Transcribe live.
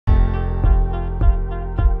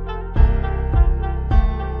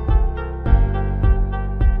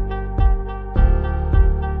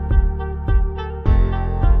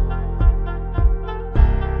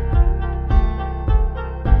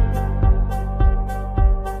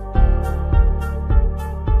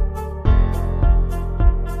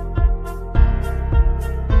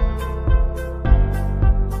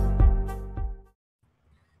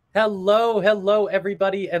Hello,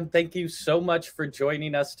 everybody, and thank you so much for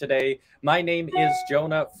joining us today. My name is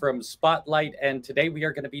Jonah from Spotlight, and today we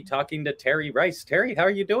are going to be talking to Terry Rice. Terry, how are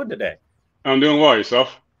you doing today? I'm doing well.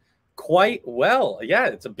 Yourself? Quite well. Yeah,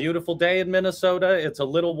 it's a beautiful day in Minnesota. It's a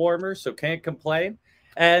little warmer, so can't complain.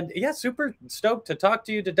 And yeah, super stoked to talk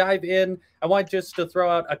to you to dive in. I want just to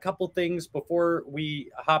throw out a couple things before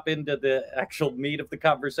we hop into the actual meat of the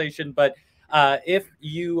conversation. But if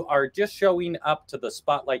you are just showing up to the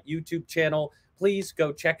Spotlight YouTube channel, please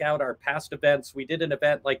go check out our past events. We did an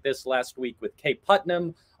event like this last week with Kay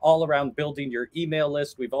Putnam, all around building your email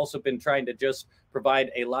list. We've also been trying to just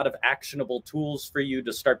provide a lot of actionable tools for you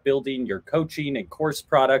to start building your coaching and course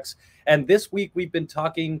products. And this week, we've been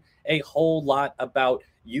talking a whole lot about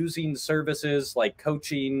using services like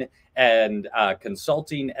coaching and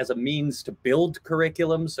consulting as a means to build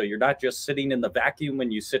curriculum. So you're not just sitting in the vacuum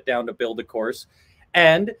when you sit down to build a course.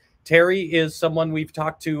 And Terry is someone we've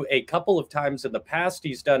talked to a couple of times in the past.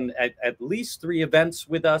 He's done at least 3 events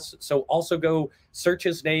with us. So also go search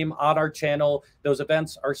his name on our channel. Those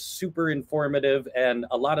events are super informative, and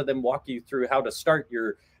a lot of them walk you through how to start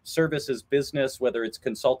your services business, whether it's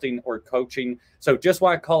consulting or coaching. So just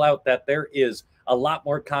want to call out that there is a lot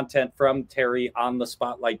more content from Terry on the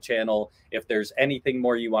Spotlight channel if there's anything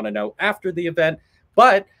more you want to know after the event.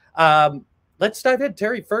 But let's dive in.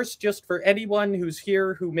 Terry, first, just for anyone who's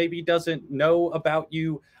here who maybe doesn't know about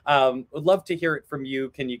you, would love to hear it from you.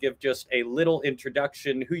 Can you give just a little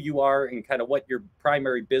introduction, who you are, and kind of what your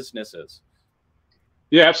primary business is?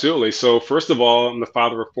 Yeah, absolutely. So first of all, I'm the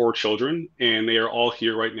father of 4 children, and they are all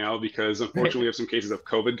here right now because unfortunately we have some cases of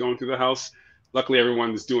COVID going through the house. Luckily,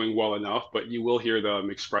 everyone's doing well enough, but you will hear them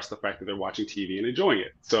express the fact that they're watching TV and enjoying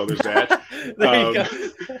it. So there's that. There you Um,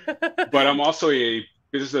 go. but I'm also a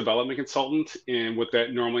business development consultant, and what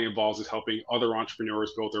that normally involves is helping other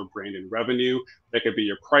entrepreneurs build their brand and revenue. That could be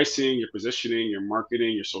your pricing, your positioning, your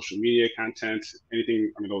marketing, your social media content,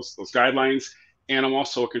 anything under those guidelines. And I'm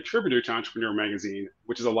also a contributor to Entrepreneur Magazine,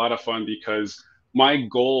 which is a lot of fun because my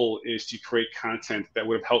goal is to create content that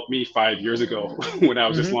would have helped me 5 years ago when I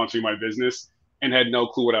was just Mhm. launching my business and had no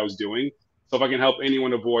clue what I was doing. So if I can help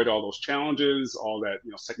anyone avoid all those challenges, all that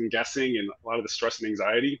second guessing, and a lot of the stress and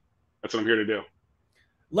anxiety, that's what I'm here to do.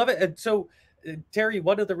 Love it. And so, Terry,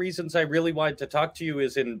 one of the reasons I really wanted to talk to you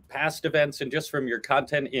is in past events and just from your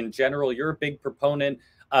content in general, you're a big proponent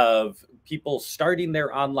of people starting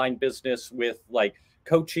their online business with like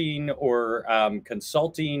coaching or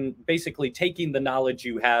consulting, basically taking the knowledge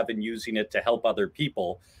you have and using it to help other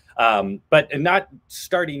people. But not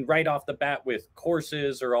starting right off the bat with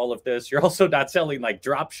courses or all of this. You're also not selling like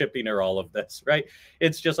drop shipping or all of this, right?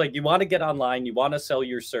 It's just like you want to get online, you want to sell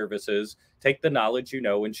your services, take the knowledge you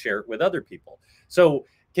know and share it with other people. So,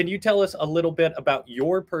 can you tell us a little bit about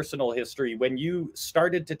your personal history when you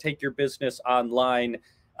started to take your business online?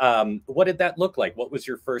 What did that look like? What was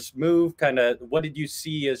your first move? Kind of what did you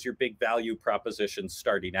see as your big value proposition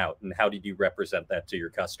starting out, and how did you represent that to your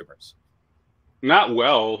customers? Not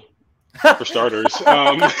well, for starters. So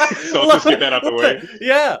let's just get that out the way.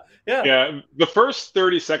 Yeah, yeah. Yeah, the first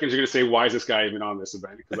 30 seconds you're gonna say, "Why is this guy even on this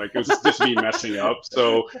event?" Because like it was just me messing up.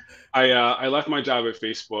 So I left my job at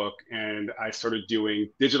Facebook and I started doing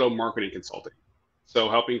digital marketing consulting. So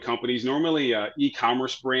helping companies, normally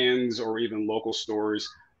e-commerce brands or even local stores,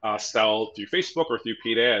 sell through Facebook or through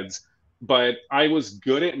paid ads. But I was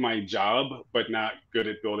good at my job, but not good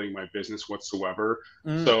at building my business whatsoever.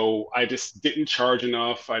 Mm, So I just didn't charge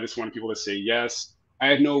enough. I just wanted people to say yes. I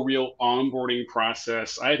had no real onboarding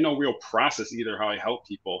process. I had no real process either how I help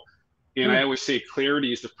people. And I mm. always say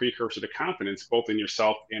clarity is the precursor to confidence, both in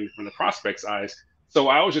yourself and from the prospect's eyes. So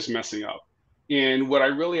I was just messing up. And what I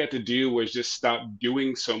really had to do was just stop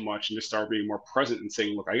doing so much and just start being more present and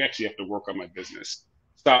saying, look, I actually have to work on my business.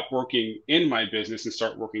 Stop working in my business and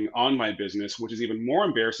start working on my business, which is even more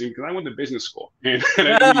embarrassing because I went to business school and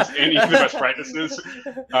I didn't use any of the best practices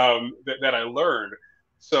that I learned.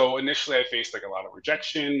 So initially, I faced like a lot of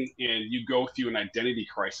rejection, and you go through an identity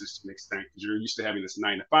crisis to an extent because you're used to having this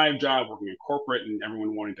 9 to 5 job, working in corporate, and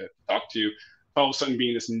everyone wanting to talk to you. All of a sudden,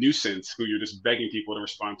 being this nuisance who you're just begging people to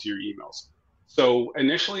respond to your emails. So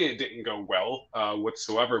initially, it didn't go well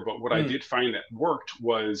whatsoever. But what I Mm, did find that worked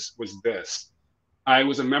was this. I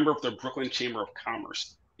was a member of the Brooklyn Chamber of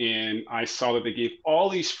Commerce, and I saw that they gave all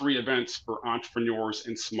these free events for entrepreneurs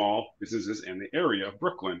and small businesses in the area of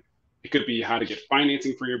Brooklyn. It could be how to get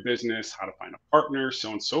financing for your business, how to find a partner, so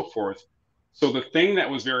on and so forth. So the thing that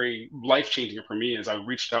was very life changing for me is I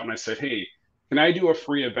reached out and I said, "Hey, can I do a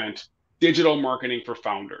free event, digital marketing for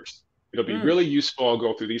founders? It'll be mm. really useful. I'll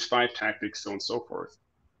go through these 5 tactics, so on and so forth."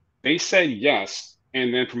 They said yes,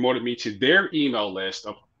 and then promoted me to their email list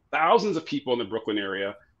of thousands of people in the Brooklyn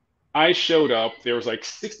area. I showed up. There was like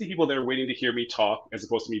 60 people there waiting to hear me talk, as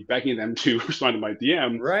opposed to me begging them to respond to my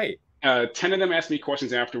DM. Right. 10 of them asked me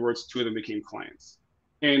questions afterwards. Two of them became clients.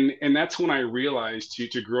 And that's when I realized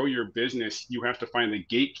to grow your business, you have to find the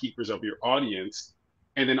gatekeepers of your audience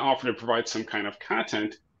and then offer to provide some kind of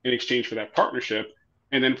content in exchange for that partnership.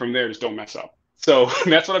 And then from there, just don't mess up. So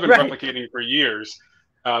that's what I've been Right. replicating for years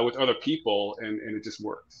with other people, and it just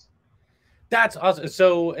works. That's awesome.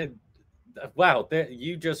 So, wow,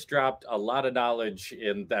 you just dropped a lot of knowledge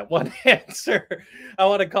in that one answer. I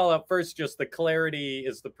want to call out first just the clarity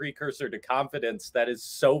is the precursor to confidence. That is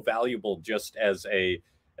so valuable just as a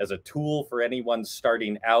tool for anyone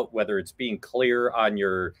starting out, whether it's being clear on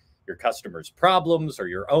your customers' problems or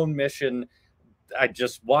your own mission. I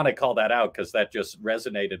just want to call that out because that just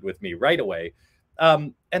resonated with me right away.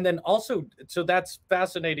 And then also, so that's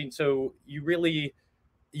fascinating. So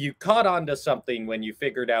you caught on to something when you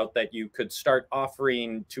figured out that you could start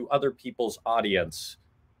offering to other people's audience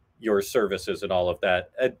your services and all of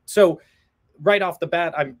that. So right off the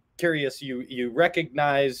bat, I'm curious, you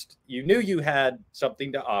recognized, you knew you had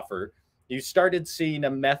something to offer. You started seeing a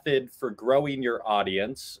method for growing your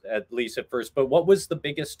audience, at least at first. But what was the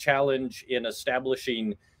biggest challenge in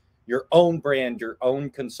establishing your own brand, your own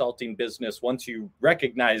consulting business, once you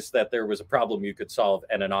recognized that there was a problem you could solve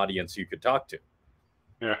and an audience you could talk to?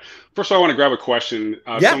 Yeah. First of all, I want to grab a question.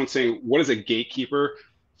 Yeah. Someone's saying, what is a gatekeeper?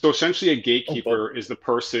 So essentially, a Oh, boy. gatekeeper is the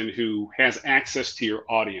person who has access to your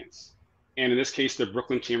audience. And in this case, the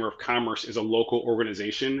Brooklyn Chamber of Commerce is a local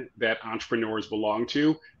organization that entrepreneurs belong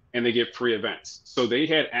to, and they give free events. So they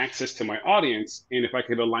had access to my audience, and if I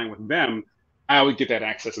could align with them, I would get that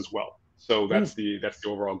access as well. So Mm. that's the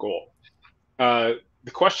overall goal. Uh,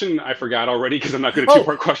 the question I forgot already because I'm not good at Oh,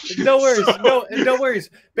 two-part questions. no worries. So, No worries.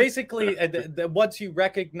 Basically, once you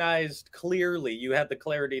recognized clearly, you had the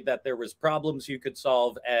clarity that there was problems you could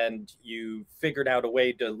solve, and you figured out a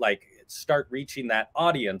way to like start reaching that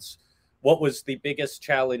audience. What was the biggest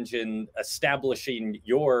challenge in establishing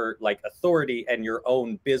your like authority and your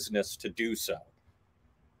own business to do so?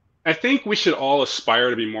 I think we should all aspire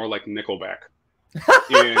to be more like Nickelback,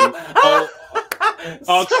 and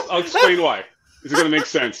I'll explain why. Is it going to make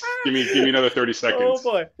sense? Give me another 30 Oh seconds.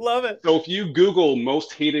 boy, love it. So if you Google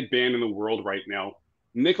most hated band in the world right now,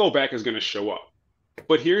 Nickelback is going to show up.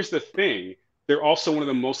 But here's the thing: they're also one of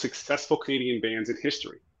the most successful Canadian bands in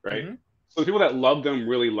history, right? Hmm. So the people that love them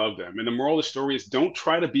really love them. And the moral of the story is don't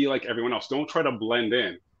try to be like everyone else. Don't try to blend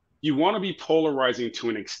in. You want to be polarizing to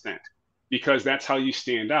an extent because that's how you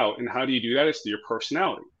stand out. And how do you do that? It's through your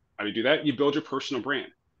personality. How do you do that? You build your personal brand.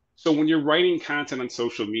 So when you're writing content on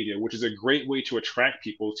social media, which is a great way to attract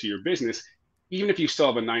people to your business, even if you still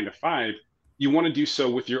have a 9 to 5, you want to do so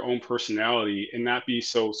with your own personality and not be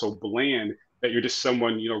so bland that you're just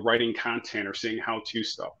someone, writing content or saying how-to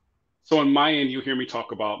stuff. So on my end, you hear me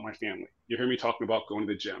talk about my family. You hear me talking about going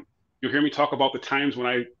to the gym. You'll hear me talk about the times when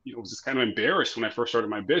I, was just kind of embarrassed when I first started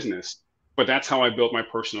my business. But that's how I built my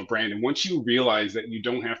personal brand. And once you realize that you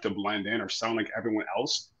don't have to blend in or sound like everyone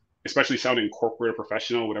else, especially sounding corporate or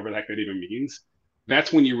professional, whatever the heck that even means,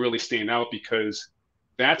 that's when you really stand out because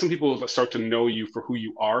that's when people start to know you for who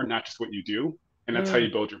you are, not just what you do. And that's how you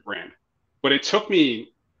Mm, build your brand. But it took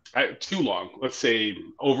me too long, let's say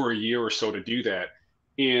over a year or so to do that.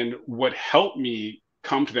 And what helped me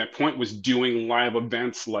come to that point was doing live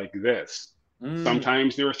events like this. mm,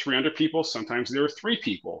 Sometimes there are 300 people, sometimes there are 3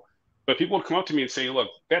 people. But people would come up to me and say, look,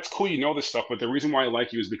 that's cool, you know this stuff, but the reason why I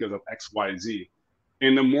like you is because of X, Y, Z.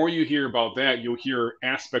 And the more you hear about that, you'll hear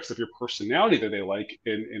aspects of your personality that they like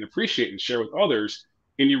and appreciate and share with others.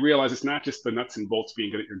 And you realize it's not just the nuts and bolts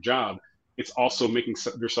being good at your job, it's also making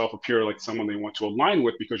yourself appear like someone they want to align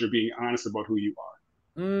with because you're being honest about who you are.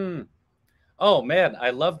 mm. Oh man,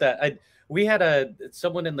 I love that. We had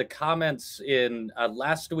someone in the comments in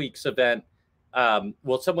last week's event.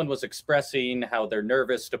 Well, someone was expressing how they're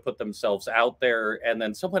nervous to put themselves out there, and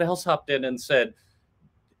then someone else hopped in and said,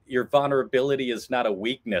 "Your vulnerability is not a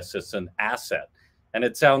weakness; it's an asset." And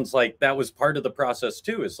it sounds like that was part of the process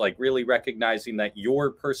too. Is like really recognizing that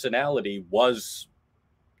your personality was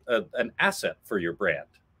an asset for your brand.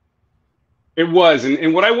 It was.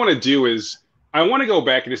 And what I want to do is I want to go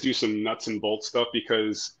back and just do some nuts and bolts stuff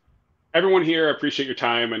because everyone here, I appreciate your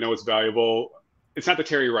time. I know it's valuable. It's not the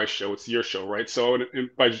Terry Rice show; it's your show, right? So, and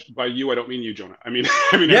by you, I don't mean you, Jonah. I mean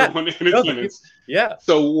I mean Yeah. everyone in No, attendance. yeah.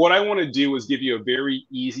 So, what I want to do is give you a very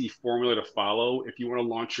easy formula to follow if you want to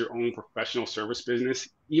launch your own professional service business,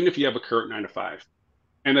 even if you have a current 9 to 5.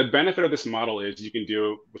 And the benefit of this model is you can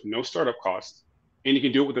do it with no startup costs, and you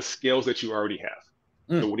can do it with the skills that you already have.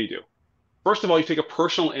 So, Mm, what do you do? First of all, you take a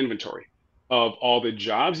personal inventory of all the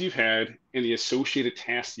jobs you've had and the associated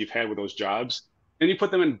tasks you've had with those jobs. And you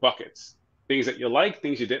put them in buckets, things that you like,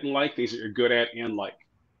 things you didn't like, things that you're good at and like.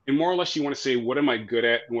 And more or less, you want to say, what am I good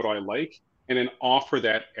at and what do I like? And then offer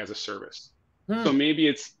that as a service. So Hmm. maybe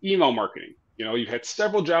it's email marketing. You know, you've had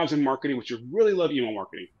several jobs in marketing, which you really love email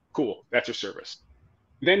marketing. Cool, that's your service.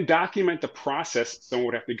 Then document the process someone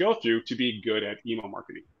would have to go through to be good at email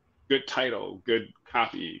marketing. Good title, good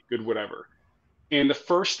copy, good whatever. And the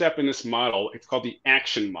first step in this model, it's called the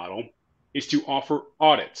action model, is to offer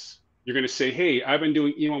audits. You're going to say, hey, I've been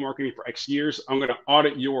doing email marketing for X years. I'm going to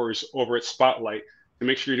audit yours over at Spotlight to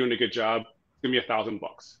make sure you're doing a good job. Give me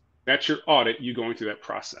 $1,000. That's your audit, you going through that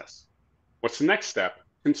process. What's the next step?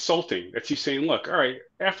 Consulting. That's you saying, look, all right,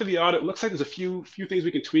 after the audit, looks like there's a few things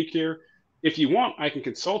we can tweak here. If you want, I can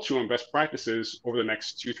consult you on best practices over the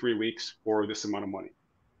next 2, 3 weeks for this amount of money.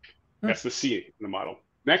 Hmm. That's the C in the model.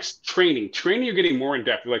 Next, training. Training, you're getting more in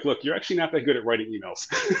depth. You're like, look, you're actually not that good at writing emails.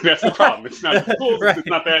 That's the problem. It's not the tools. It's Right.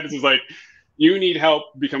 not that. This is like, you need help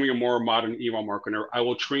becoming a more modern email marketer. I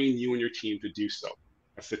will train you and your team to do so.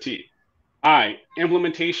 That's the T. I,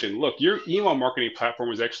 implementation. Look, your email marketing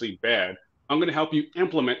platform is actually bad. I'm going to help you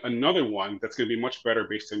implement another one that's going to be much better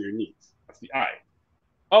based on your needs. That's the I.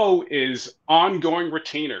 O is ongoing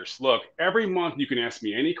retainers. Look, every month you can ask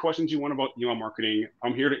me any questions you want about email marketing.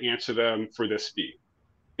 I'm here to answer them for this fee.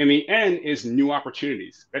 And the N is new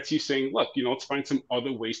opportunities. That's you saying, look, let's find some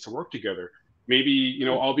other ways to work together. Maybe,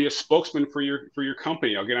 Hmm. I'll be a spokesman for your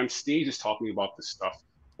company. I'll get on stages talking about this stuff.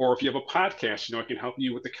 Or if you have a podcast, I can help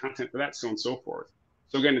you with the content for that, so on and so forth.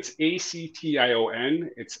 So again, it's ACTION.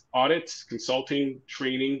 It's audits, consulting,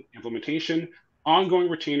 training, implementation, ongoing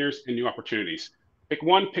retainers, and new opportunities. Pick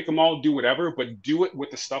one, pick them all, do whatever, but do it with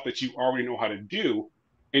the stuff that you already know how to do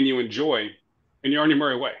and you enjoy, and you're on your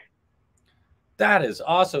merry way. That is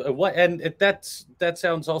awesome. What and that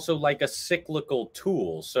sounds also like a cyclical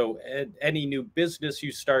tool. So any new business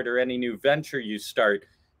you start or any new venture you start,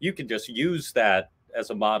 you can just use that as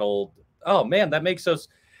a model. Oh man,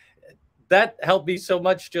 that helped me so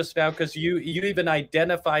much just now because you even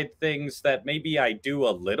identified things that maybe I do a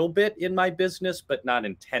little bit in my business, but not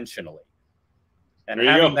intentionally. And There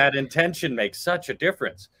you having go. that intention makes such a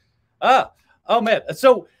difference. Ah, oh man.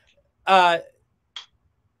 So uh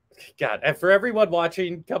God, and for everyone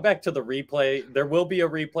watching, come back to the replay. There will be a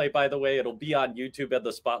replay, by the way. It'll be on YouTube at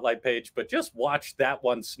the Spotlight page, but just watch that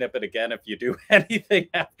one snippet again if you do anything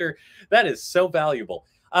after. That is so valuable.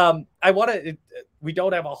 I want to, we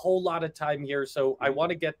don't have a whole lot of time here, so I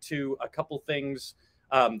want to get to a couple things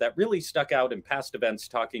that really stuck out in past events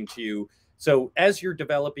talking to you. So, as you're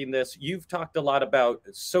developing this, you've talked a lot about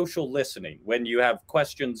social listening when you have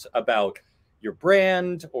questions about your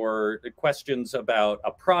brand or questions about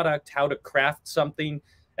a product, how to craft something.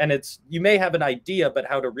 And you may have an idea, but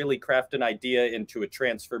how to really craft an idea into a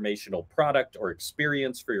transformational product or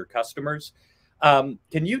experience for your customers. Can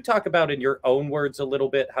you talk about, in your own words, a little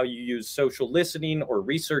bit how you use social listening or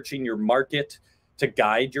researching your market to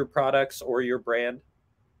guide your products or your brand?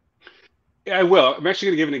 Yeah, I will. I'm actually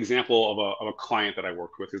going to give an example of a client that I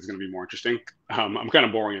worked with. It's going to be more interesting. I'm kind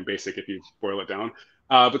of boring and basic if you boil it down.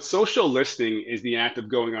 But social listening is the act of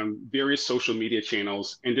going on various social media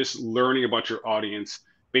channels and just learning about your audience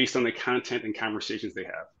based on the content and conversations they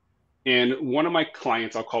have. And one of my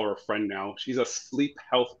clients, I'll call her a friend now, she's a sleep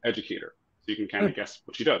health educator. So you can kind Hmm. of guess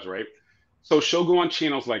what she does, right? So she'll go on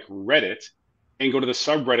channels like Reddit and go to the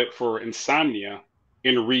subreddit for insomnia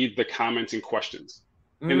and read the comments and questions.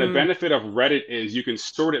 And the Mm, benefit of Reddit is you can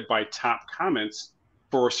sort it by top comments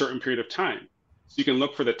for a certain period of time. So you can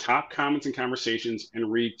look for the top comments and conversations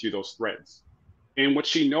and read through those threads. And what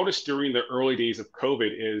she noticed during the early days of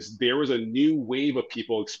COVID is there was a new wave of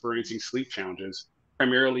people experiencing sleep challenges,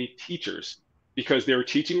 primarily teachers, because they were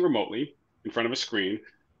teaching remotely in front of a screen.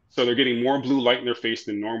 So they're getting more blue light in their face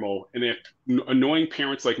than normal. And they have annoying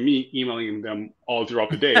parents like me emailing them all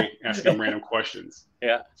throughout the day, asking them random questions.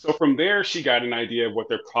 yeah. So from there, she got an idea of what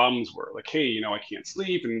their problems were. Like, hey, I can't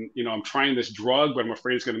sleep, and I'm trying this drug, but I'm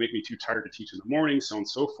afraid it's going to make me too tired to teach in the morning, so on and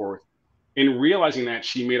so forth. In realizing that,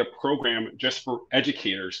 she made a program just for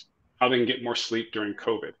educators how they can get more sleep during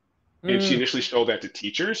COVID. And she Mm. initially sold that to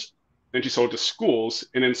teachers, then she sold it to schools,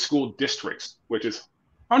 and then school districts, which is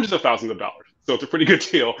hundreds of thousands of dollars. So it's a pretty good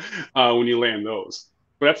deal when you land those.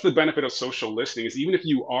 But that's the benefit of social listening is even if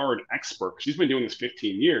you are an expert, she's been doing this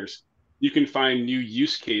 15 years, you can find new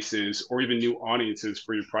use cases or even new audiences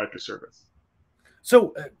for your product or service.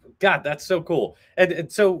 So, God, that's so cool.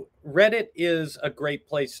 And so Reddit is a great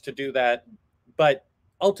place to do that, but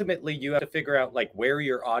ultimately you have to figure out like where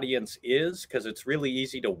your audience is because it's really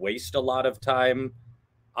easy to waste a lot of time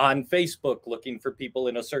on Facebook looking for people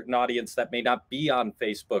in a certain audience that may not be on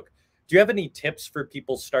Facebook. Do you have any tips for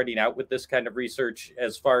people starting out with this kind of research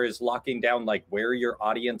as far as locking down like where your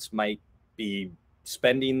audience might be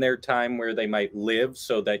spending their time, where they might live,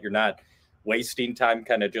 so that you're not wasting time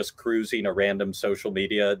kind of just cruising a random social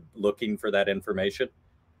media looking for that information?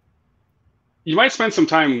 You might spend some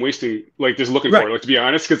time wasting, like just looking for Right, it, like to be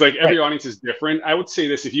honest, because like right. every audience is different. I would say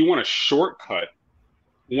this: if you want a shortcut,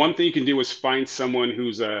 one thing you can do is find someone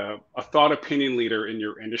who's a thought opinion leader in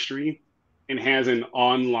your industry and has an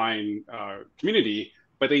online community,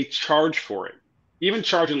 but they charge for it. Even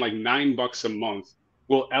charging like $9 a month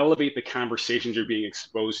will elevate the conversations you're being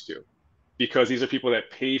exposed to, because these are people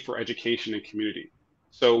that pay for education and community.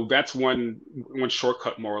 So that's one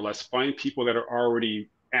shortcut, more or less. Find people that are already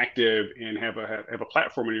active and have a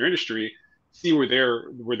platform in your industry. See where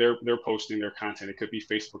they're posting their content. It could be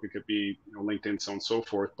Facebook, it could be LinkedIn, so on and so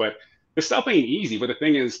forth. But this stuff ain't easy. But the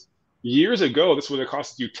thing is, years ago, this would have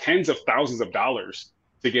costed you tens of thousands of dollars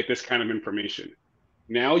to get this kind of information.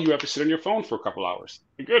 Now you have to sit on your phone for a couple hours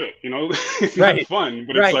to get it. It's not Right, fun,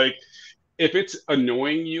 but it's right. like if it's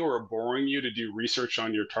annoying you or boring you to do research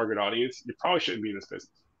on your target audience, you probably shouldn't be in this business,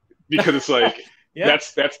 because it's like Yeah,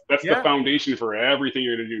 that's the yeah. foundation for everything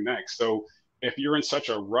you're going to do next. So if you're in such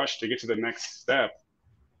a rush to get to the next step,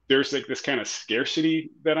 there's like this kind of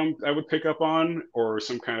scarcity that I would pick up on, or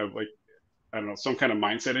some kind of like, I don't know, some kind of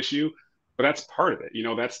mindset issue. But that's part of it.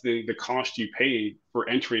 That's the cost you pay for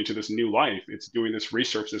entry into this new life. It's doing this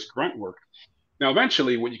research, this grunt work. Now,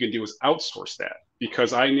 eventually, what you can do is outsource that,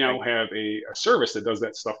 because I Right. now have a service that does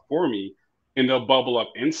that stuff for me, and they'll bubble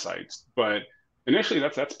up insights. But initially,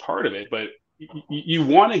 that's part of it. But you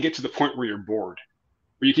want to get to the point where you're bored,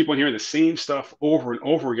 where you keep on hearing the same stuff over and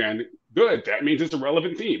over again. Good, that means it's a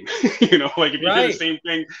relevant theme. Like if you hear the Right. same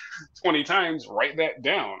thing 20 times, write that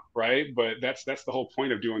down, right? But that's the whole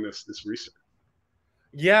point of doing this research.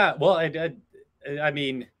 Yeah, well, I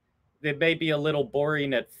mean, it may be a little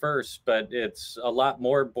boring at first, but it's a lot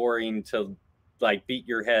more boring to like beat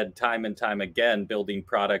your head time and time again building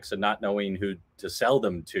products and not knowing who to sell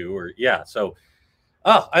them to. Or yeah, so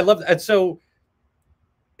oh, I love that. And so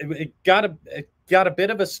it got a bit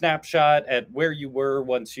of a snapshot at where you were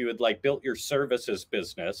once you had like built your services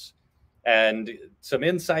business, and some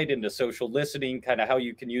insight into social listening, kind of how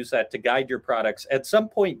you can use that to guide your products. At some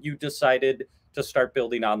point, you decided to start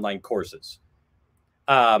building online courses.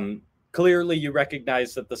 Um, Clearly, you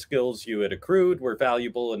recognized that the skills you had accrued were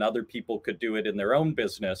valuable and other people could do it in their own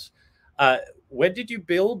business. Uh, when did you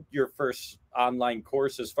build your first online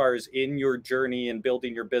course as far as in your journey in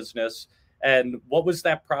building your business? And what was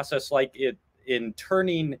that process like in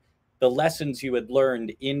turning the lessons you had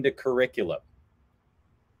learned into curriculum?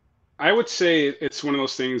 I would say it's one of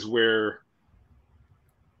those things where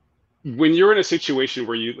when you're in a situation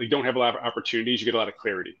where you like, don't have a lot of opportunities, you get a lot of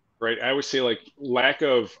clarity, right? I would say like lack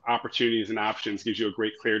of opportunities and options gives you a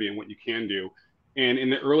great clarity on what you can do. And in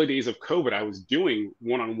the early days of COVID, I was doing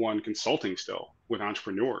one-on-one consulting still with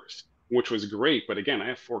entrepreneurs, which was great. But again, I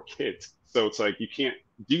have 4 kids. So it's like you can't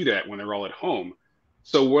do that when they're all at home.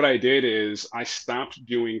 So what I did is I stopped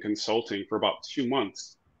doing consulting for about 2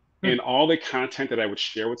 months. Hmm. And all the content that I would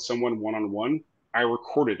share with someone one-on-one, I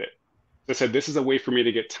recorded it. I said, this is a way for me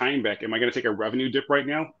to get time back. Am I going to take a revenue dip right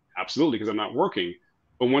now? Absolutely, because I'm not working.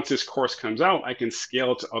 But once this course comes out, I can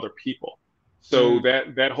scale it to other people. So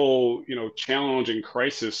Mm. that whole challenge and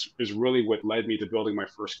crisis is really what led me to building my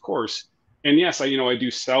first course. And yes, I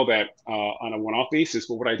do sell that on a one-off basis.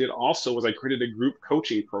 But what I did also was I created a group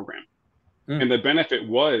coaching program. Mm. And the benefit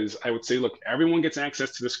was I would say, look, everyone gets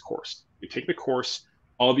access to this course. You take the course.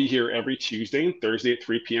 I'll be here every Tuesday and Thursday at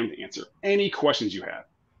 3 p.m. to answer any questions you have.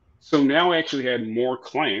 So now I actually had more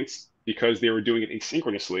clients because they were doing it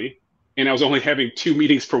asynchronously, and I was only having 2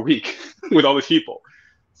 meetings per week with all these people.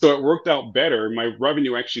 So it worked out better. My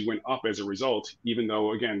revenue actually went up as a result, even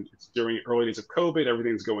though, again, it's during early days of COVID,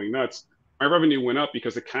 everything's going nuts. My revenue went up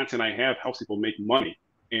because the content I have helps people make money.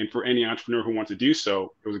 And for any entrepreneur who wants to do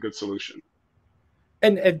so, it was a good solution.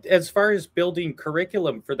 And as far as building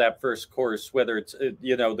curriculum for that first course, whether it's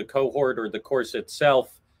the cohort or the course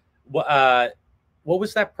itself, uh, what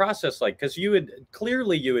was that process like? Because you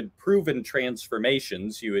had proven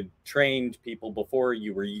transformations, you had trained people before,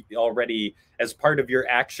 you were already, as part of your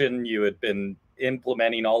action, you had been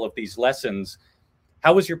implementing all of these lessons.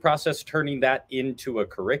 How was your process turning that into a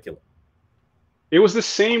curriculum? It was the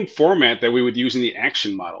same format that we would use in the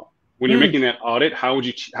action model. When you're Mm. making that audit, how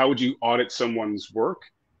would you audit someone's work?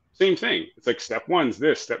 Same thing. It's like step one's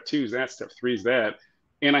this, step two is that, step three is that.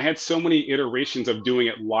 And I had so many iterations of doing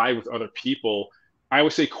it live with other people. I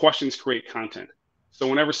would say questions create content. So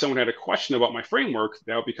whenever someone had a question about my framework,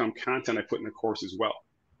 that would become content I put in the course as well.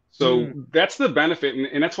 Hmm. So that's the benefit,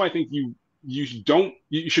 and that's why I think you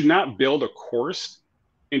should not build a course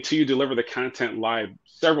until you deliver the content live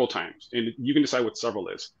several times, and you can decide what several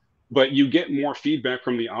is. But you get more feedback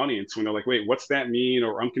from the audience when they're like, "Wait, what's that mean?"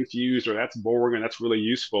 Or "I'm confused," or "That's boring," and "That's really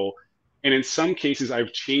useful." And in some cases,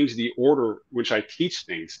 I've changed the order which I teach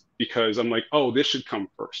things because I'm like, "Oh, this should come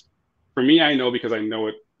first." For me, I know because I know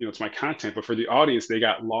it, it's my content. But for the audience, they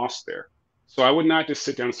got lost there. So I would not just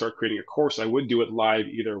sit down and start creating a course. I would do it live,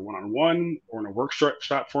 either one-on-one or in a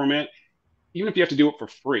workshop format, even if you have to do it for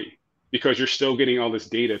free, because you're still getting all this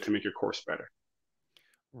data to make your course better.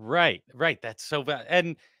 Right, right. That's so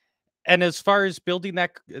bad. And as far as building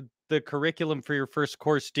the curriculum for your first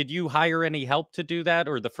course, did you hire any help to do that,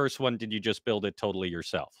 or the first one did you just build it totally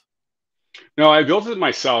yourself? No, I built it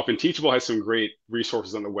myself, and Teachable has some great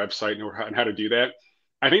resources on the website on how to do that.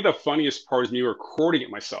 I think the funniest part is me recording it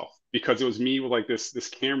myself because it was me with like this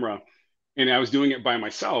camera, and I was doing it by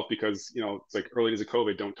myself because it's like early days of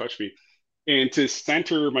COVID, don't touch me. And to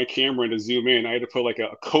center my camera and to zoom in, I had to put like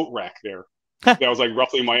a coat rack there that was like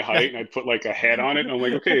roughly my height, and I'd put like a hat on it. And I'm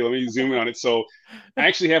like, okay, let me zoom in on it. So I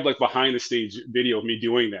actually have like behind the stage video of me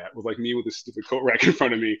doing that with like me with this stupid coat rack in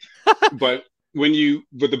front of me. But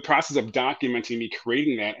but the process of documenting me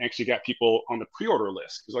creating that actually got people on the pre-order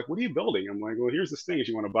list. It's like, what are you building? I'm like, well, here's this thing if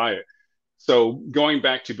you want to buy it. So going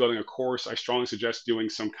back to building a course, I strongly suggest doing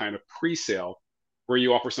some kind of pre-sale where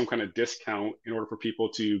you offer some kind of discount in order for people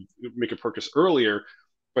to make a purchase earlier.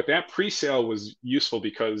 But that pre-sale was useful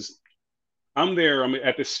because I'm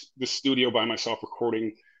at this studio by myself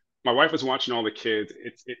recording. My wife is watching all the kids.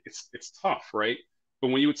 It's tough, right? But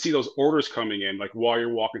when you would see those orders coming in, like while you're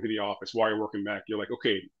walking to the office, while you're working back, you're like,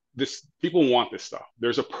 okay, this people want this stuff.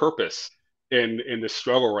 There's a purpose in this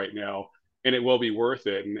struggle right now, and it will be worth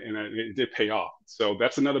it. And it did pay off. So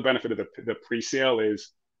that's another benefit of the pre-sale is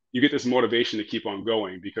you get this motivation to keep on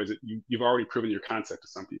going because you've already proven your concept to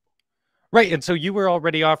some people. Right, and so you were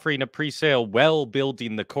already offering a pre-sale while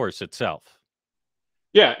building the course itself.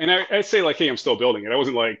 Yeah, and I say like, hey, I'm still building it. I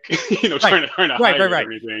wasn't like, Right, trying to right, hide right, it or right,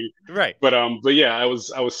 anything. right. But yeah, I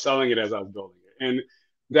was selling it as I was building it, and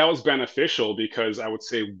that was beneficial because I would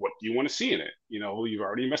say, what do you want to see in it? You've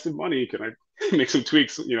already invested money. Can I make some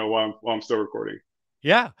tweaks? While I'm still recording.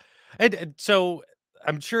 Yeah. And so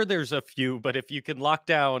I'm sure there's a few, but if you can lock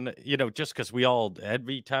down, just because we all,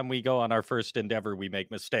 every time we go on our first endeavor, we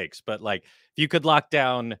make mistakes. But like, if you could lock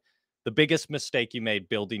down the biggest mistake you made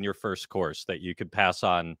building your first course that you could pass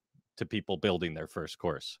on to people building their first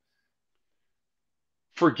course.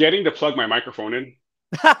 Forgetting to plug my microphone in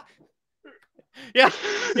Yeah.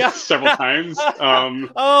 Yeah. several times.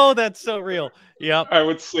 Oh, that's so real. Yep. I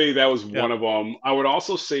would say that was one Yep. of them. I would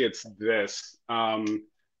also say it's this.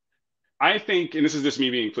 I think, and this is just me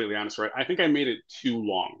being completely honest, right? I think I made it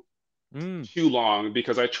Mm, too long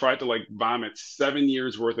because I tried to like vomit 7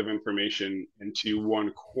 years worth of information into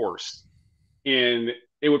one course. And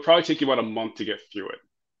it would probably take you about a month to get through it.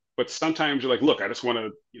 But sometimes you're like, look, I just want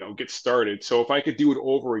to, get started. So if I could do it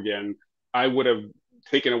over again, I would have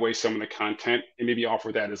taken away some of the content and maybe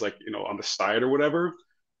offer that as like, on the side or whatever.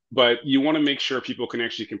 But you want to make sure people can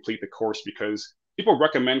actually complete the course because people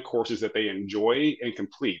recommend courses that they enjoy and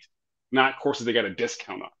complete, not courses they got a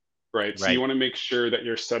discount on, right? So you right. want to make sure that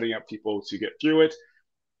you're setting up people to get through it.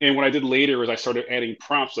 And what I did later is I started adding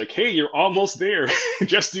prompts like, hey, you're almost there.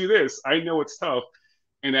 Just do this. I know it's tough.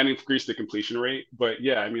 And that increased the completion rate. But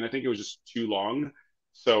yeah, I mean, I think it was just too long.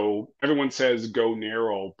 So everyone says go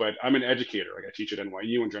narrow, but I'm an educator. Like I teach at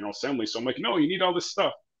NYU and General Assembly. So I'm like, no, you need all this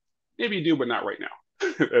stuff. Maybe you do, but not right now.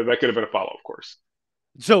 That could have been a follow up course.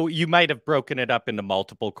 So you might have broken it up into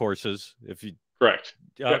multiple courses if you, Correct.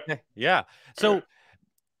 Yep. okay. Yeah. So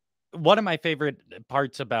one of my favorite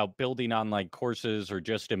parts about building online courses or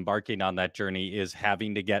just embarking on that journey is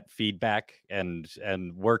having to get feedback and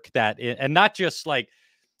work that in, and not just like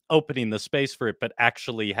opening the space for it, but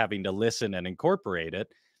actually having to listen and incorporate it.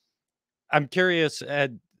 I'm curious,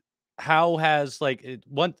 how has like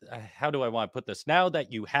how do I want to put this? Now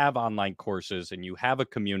that you have online courses and you have a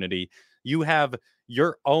community, you have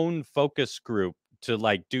your own focus group to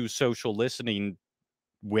like do social listening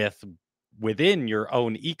with within your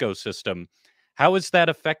own ecosystem. How has that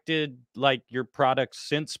affected like your products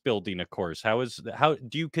since building a course? How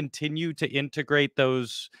do you continue to integrate the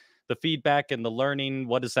feedback and the learning?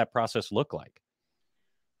 What does that process look like?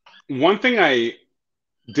 One thing I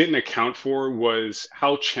didn't account for was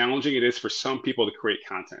how challenging it is for some people to create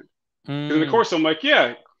content. Because in the Mm, course, I'm like,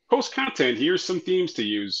 yeah, post content. Here's some themes to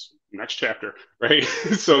use. Next chapter, right?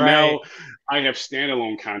 So now right. I have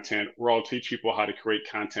standalone content where I'll teach people how to create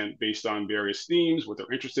content based on various themes, what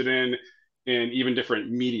they're interested in, and even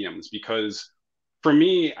different mediums. Because for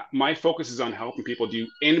me, my focus is on helping people do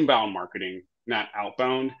inbound marketing, not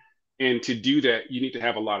outbound. And to do that, you need to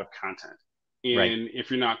have a lot of content. Right. And if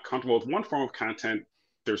you're not comfortable with one form of content,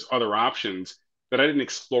 there's other options that I didn't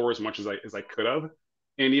explore as much as I could have.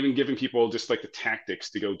 And even giving people just like the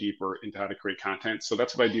tactics to go deeper into how to create content. So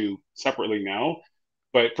that's what I do separately now.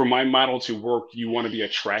 But for my model to work, you want to be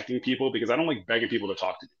attracting people because I don't like begging people to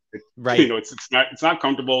talk to me. Right. It's not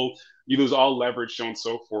comfortable. You lose all leverage, so on and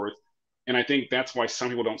so forth. And I think that's why some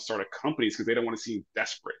people don't start a companies because they don't want to seem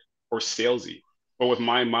desperate or salesy. But with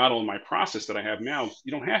my model and my process that I have now,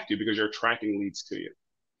 you don't have to because you're attracting leads to you.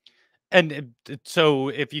 And so,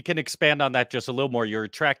 if you can expand on that just a little more, you're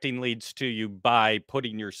attracting leads to you by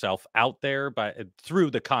putting yourself out there, by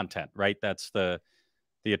through the content, right? That's the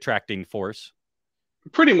attracting force.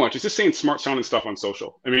 Pretty much, it's just saying smart sounding stuff on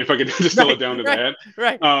social. I mean, if I could distill it Right. down to Right. that.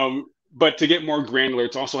 Right. But to get more granular,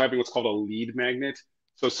 it's also having what's called a lead magnet.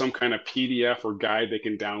 So some kind of PDF or guide they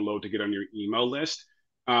can download to get on your email list.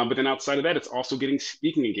 But then outside of that, it's also getting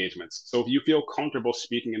speaking engagements. So if you feel comfortable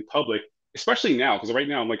speaking in public, especially now, because right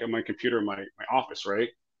now I'm like on my computer in my office, right?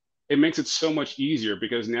 It makes it so much easier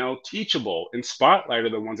because now Teachable and Spotlight are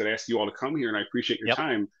the ones that ask you all to come here, and I appreciate your Yep.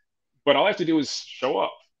 time. But all I have to do is show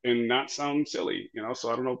up and not sound silly, you know.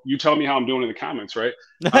 So I don't know. You tell me how I'm doing in the comments, right?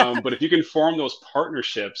 But if you can form those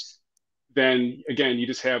partnerships, then again, you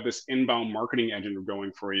just have this inbound marketing engine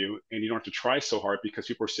going for you, and you don't have to try so hard because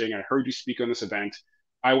people are saying, "I heard you speak on this event.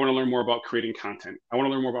 I want to learn more about creating content. I want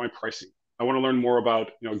to learn more about my pricing. I want to learn more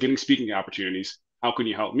about getting speaking opportunities. How can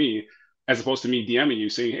you help me?" As opposed to me DMing you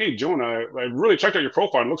saying, "Hey, Jonah, I really checked out your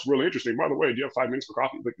profile. It looks really interesting. By the way, do you have 5 minutes for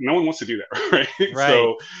coffee?" Like, no one wants to do that, right? Right.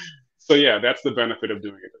 So yeah, that's the benefit of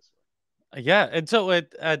doing it this Yeah, and so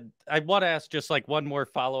I want to ask just like one more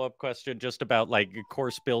follow-up question, just about like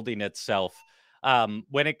course building itself.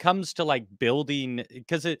 When it comes to like building,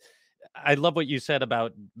 because I love what you said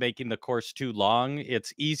about making the course too long.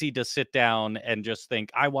 It's easy to sit down and just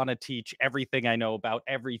think, I want to teach everything I know about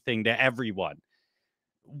everything to everyone.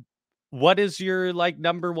 What is your like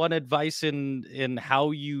number one advice in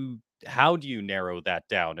how do you narrow that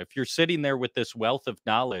down? If you're sitting there with this wealth of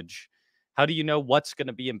knowledge, how do you know what's going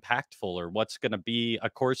to be impactful or what's going to be a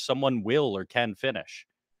course someone will or can finish?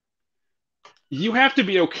 way. You have to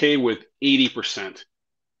be okay with 80%.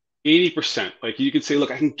 80%. Like you could say,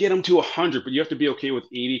 look, I can get them to 100, but you have to be okay with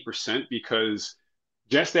 80% because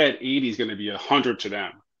just that 80 is going to be 100 to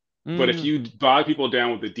them. But if Mm, you bog people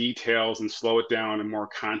down with the details and slow it down and more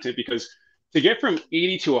content, because to get from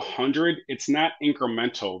 80 to 100, it's not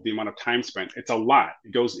incremental, the amount of time spent. It's a lot.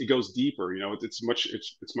 It goes deeper, it's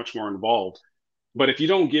much more involved. But if you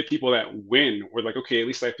don't give people that win, or like, okay, at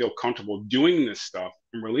least I feel comfortable doing this stuff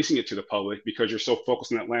and releasing it to the public because you're so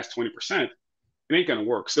focused on that last 20%, it ain't gonna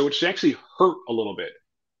work. So it should actually hurt a little bit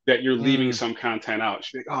that you're leaving mm, some content out. You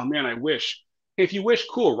should be like, oh man, I wish. Hey, if you wish,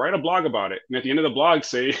 cool, write a blog about it. And at the end of the blog,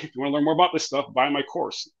 say, if you want to learn more about this stuff, buy my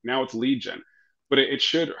course. Now it's lead gen. But it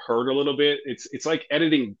should hurt a little bit. It's like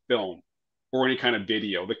editing film or any kind of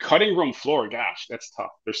video. The cutting room floor, gosh, that's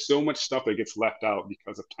tough. There's so much stuff that gets left out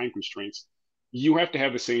because of time constraints. You have to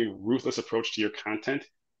have the same ruthless approach to your content,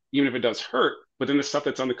 even if it does hurt. But then the stuff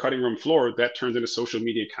that's on the cutting room floor, that turns into social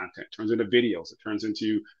media content, turns into videos, it turns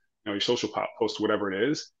into your social post, whatever it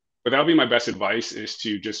is. But that would be my best advice: is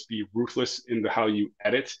to just be ruthless in the how you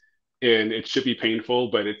edit. And it should be painful,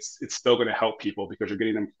 but it's still going to help people because you're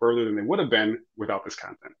getting them further than they would have been without this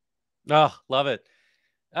content. oh, love it.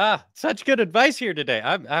 Ah, such good advice here today.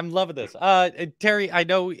 I'm loving this. Terry, I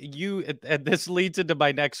know you, and this leads into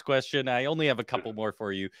my next question. I only have a couple more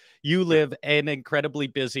for you. You Sure. live an incredibly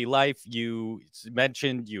busy life. You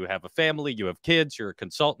mentioned you have a family, you have kids, you're a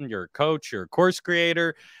consultant, you're a coach, you're a course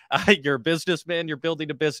creator, you're a businessman, you're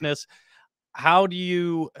building a business. How do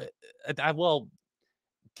you, well,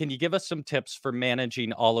 can you give us some tips for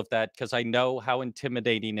managing all of that? Because I know how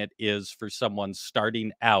intimidating it is for someone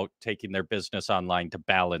starting out taking their business online to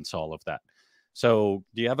balance all of that. So,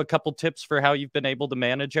 do you have a couple tips for how you've been able to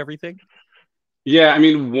manage everything? Yeah, I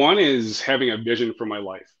mean, one is having a vision for my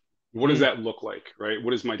life. What does Mm, that look like, right?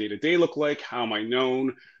 What does my day to day look like? How am I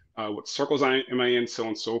known? What circles am I in? So on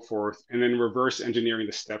and so forth. And then reverse engineering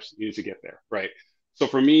the steps needed to get there, right? So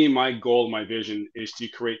for me, my goal, my vision is to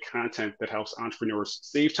create content that helps entrepreneurs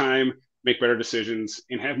save time, make better decisions,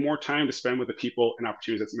 and have more time to spend with the people and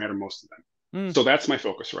opportunities that matter most to them. mm, So that's my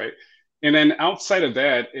focus, right? And then outside of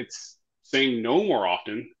that, it's saying no more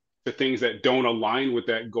often to things that don't align with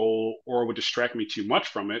that goal or would distract me too much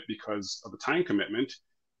from it because of the time commitment.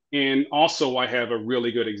 And also, I have a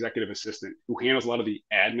really good executive assistant who handles a lot of the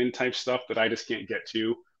admin type stuff that I just can't get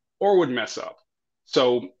to or would mess up.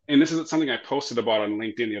 So, and this is something I posted about on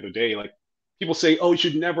LinkedIn the other day. Like, people say, oh, you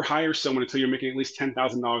should never hire someone until you're making at least $10,000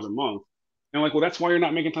 a month. And I'm like, well, that's why you're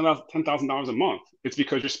not making $10,000 a month. It's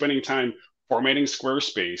because you're spending time formatting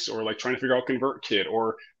Squarespace or like trying to figure out ConvertKit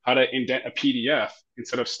or how to indent a PDF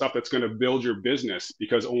instead of stuff that's going to build your business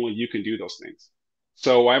because only you can do those things.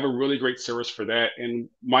 So I have a really great service for that. And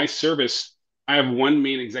my service, I have one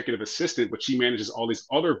main executive assistant, but she manages all these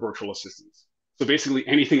other virtual assistants. So basically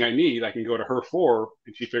anything I need, I can go to her for,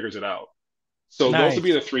 and she figures it out. So those would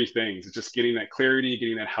be Nice. the three things. It's just getting that clarity,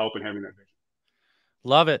 getting that help, and having that vision.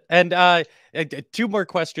 Love it. And two more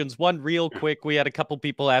questions. One real Yeah. quick. We had a couple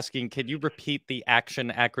people asking, can you repeat the ACTION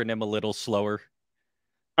acronym a little slower?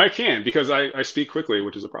 I can because I speak quickly,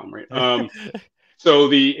 which is a problem, right? So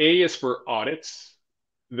the A is for audits,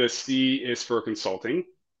 the C is for consulting,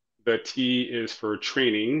 the T is for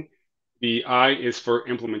training, the I is for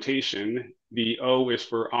implementation, the O is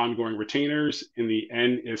for ongoing retainers, and the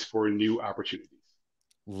N is for new opportunities.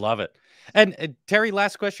 Love it. And Terry,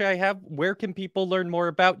 last question I have, where can people learn more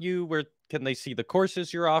about you? Where can they see the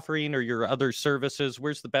courses you're offering or your other services?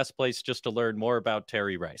 Where's the best place just to learn more about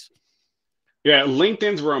Terry Rice? Yeah,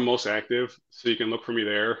 LinkedIn's where I'm most active, so you can look for me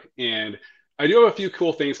there. And I do have a few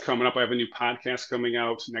cool things coming up. I have a new podcast coming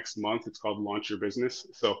out next month. It's called Launch Your Business.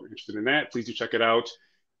 So if you're interested in that, please do check it out.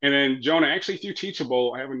 And then, Jonah, actually through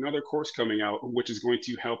Teachable, I have another course coming out, which is going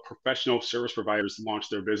to help professional service providers launch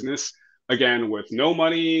their business. Again, with no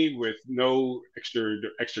money, with no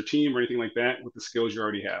extra team or anything like that, with the skills you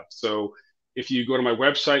already have. So if you go to my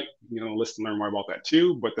website, you know, list and learn more about that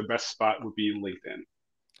too. But the best spot would be LinkedIn.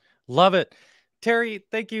 Love it. Terry,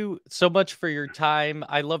 thank you so much for your time.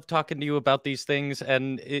 I love talking to you about these things.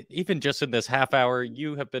 And even just in this half hour,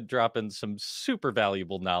 you have been dropping some super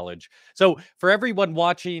valuable knowledge. So, for everyone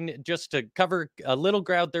watching, just to cover a little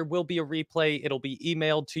ground, there will be a replay. It'll be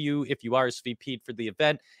emailed to you if you RSVP'd for the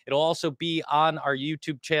event. It'll also be on our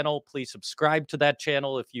YouTube channel. Please subscribe to that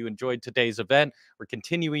channel if you enjoyed today's event. We're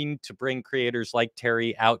continuing to bring creators like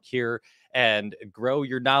Terry out here and grow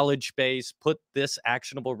your knowledge base, put this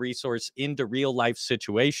actionable resource into real life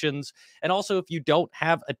situations. And also, if you don't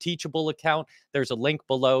have a Teachable account, there's a link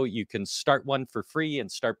below. You can start one for free and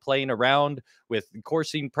start playing around with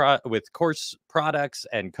with course products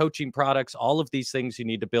and coaching products, all of these things you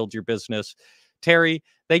need to build your business. Terry,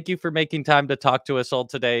 thank you for making time to talk to us all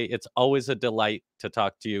today. It's always a delight to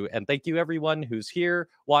talk to you. And thank you, everyone who's here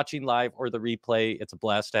watching live or the replay. It's a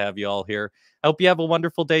blast to have you all here. I hope you have a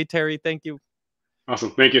wonderful day, Terry. Thank you. Awesome.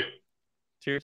 Thank you.